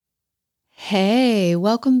Hey,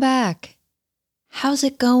 welcome back. How's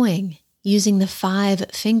it going using the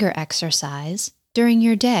 5-finger exercise during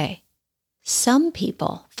your day? Some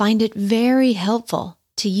people find it very helpful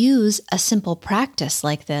to use a simple practice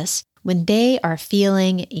like this when they are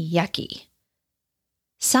feeling yucky.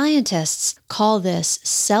 Scientists call this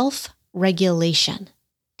self-regulation,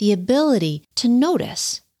 the ability to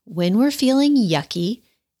notice when we're feeling yucky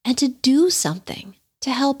and to do something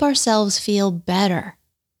to help ourselves feel better.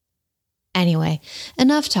 Anyway,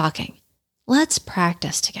 enough talking. Let's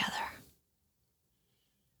practice together.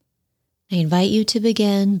 I invite you to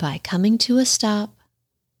begin by coming to a stop,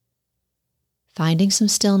 finding some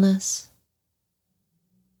stillness,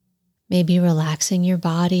 maybe relaxing your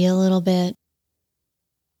body a little bit.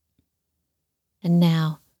 And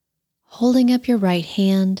now, holding up your right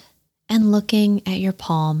hand and looking at your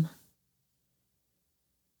palm,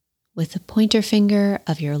 with the pointer finger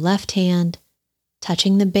of your left hand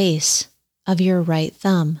touching the base of your right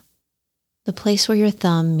thumb, the place where your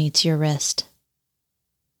thumb meets your wrist.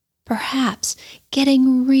 Perhaps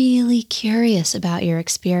getting really curious about your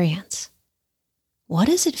experience. What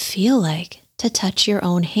does it feel like to touch your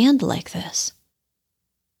own hand like this?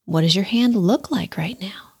 What does your hand look like right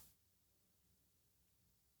now?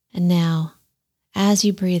 And now, as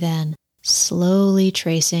you breathe in, slowly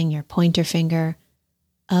tracing your pointer finger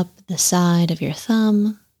up the side of your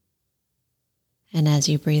thumb. And as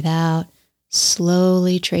you breathe out,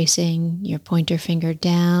 slowly tracing your pointer finger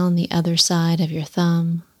down the other side of your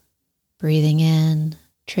thumb. Breathing in,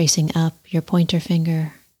 tracing up your pointer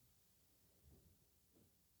finger.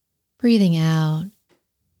 Breathing out,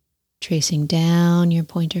 tracing down your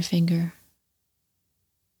pointer finger.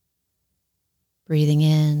 Breathing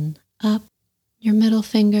in, up your middle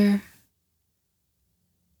finger.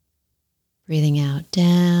 Breathing out,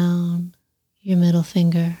 down your middle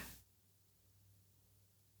finger.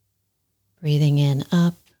 Breathing in,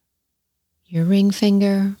 up your ring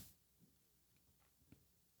finger.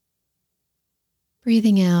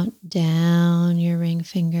 Breathing out, down your ring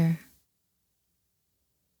finger.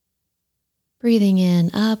 Breathing in,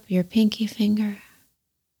 up your pinky finger.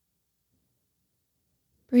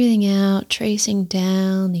 Breathing out, tracing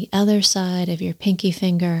down the other side of your pinky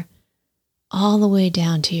finger, all the way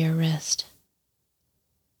down to your wrist.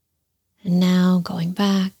 And now going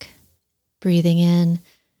back, breathing in,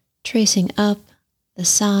 tracing up the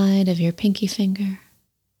side of your pinky finger.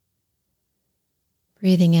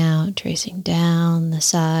 Breathing out, tracing down the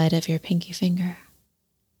side of your pinky finger.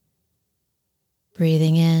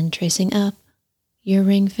 Breathing in, tracing up your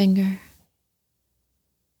ring finger.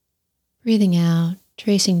 Breathing out,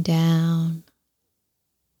 tracing down.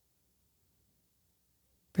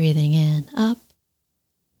 Breathing in, up.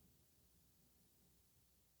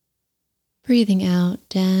 Breathing out,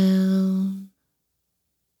 down.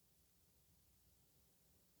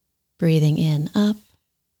 Breathing in, up.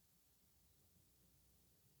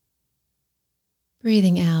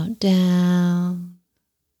 Breathing out, down.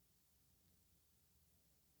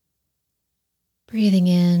 Breathing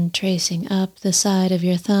in, tracing up the side of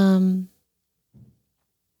your thumb.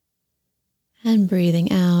 And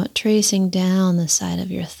breathing out, tracing down the side of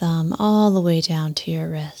your thumb all the way down to your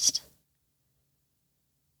wrist.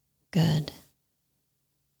 Good.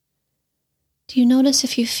 Do you notice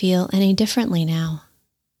if you feel any differently now?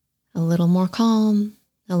 A little more calm,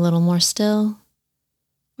 a little more still,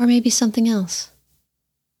 or maybe something else?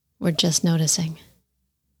 We're just noticing.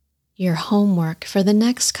 Your homework for the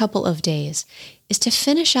next couple of days is to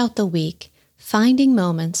finish out the week finding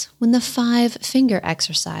moments when the 5-finger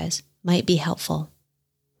exercise might be helpful.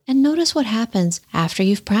 And notice what happens after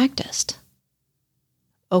you've practiced.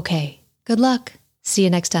 Okay, good luck. See you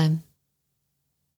next time.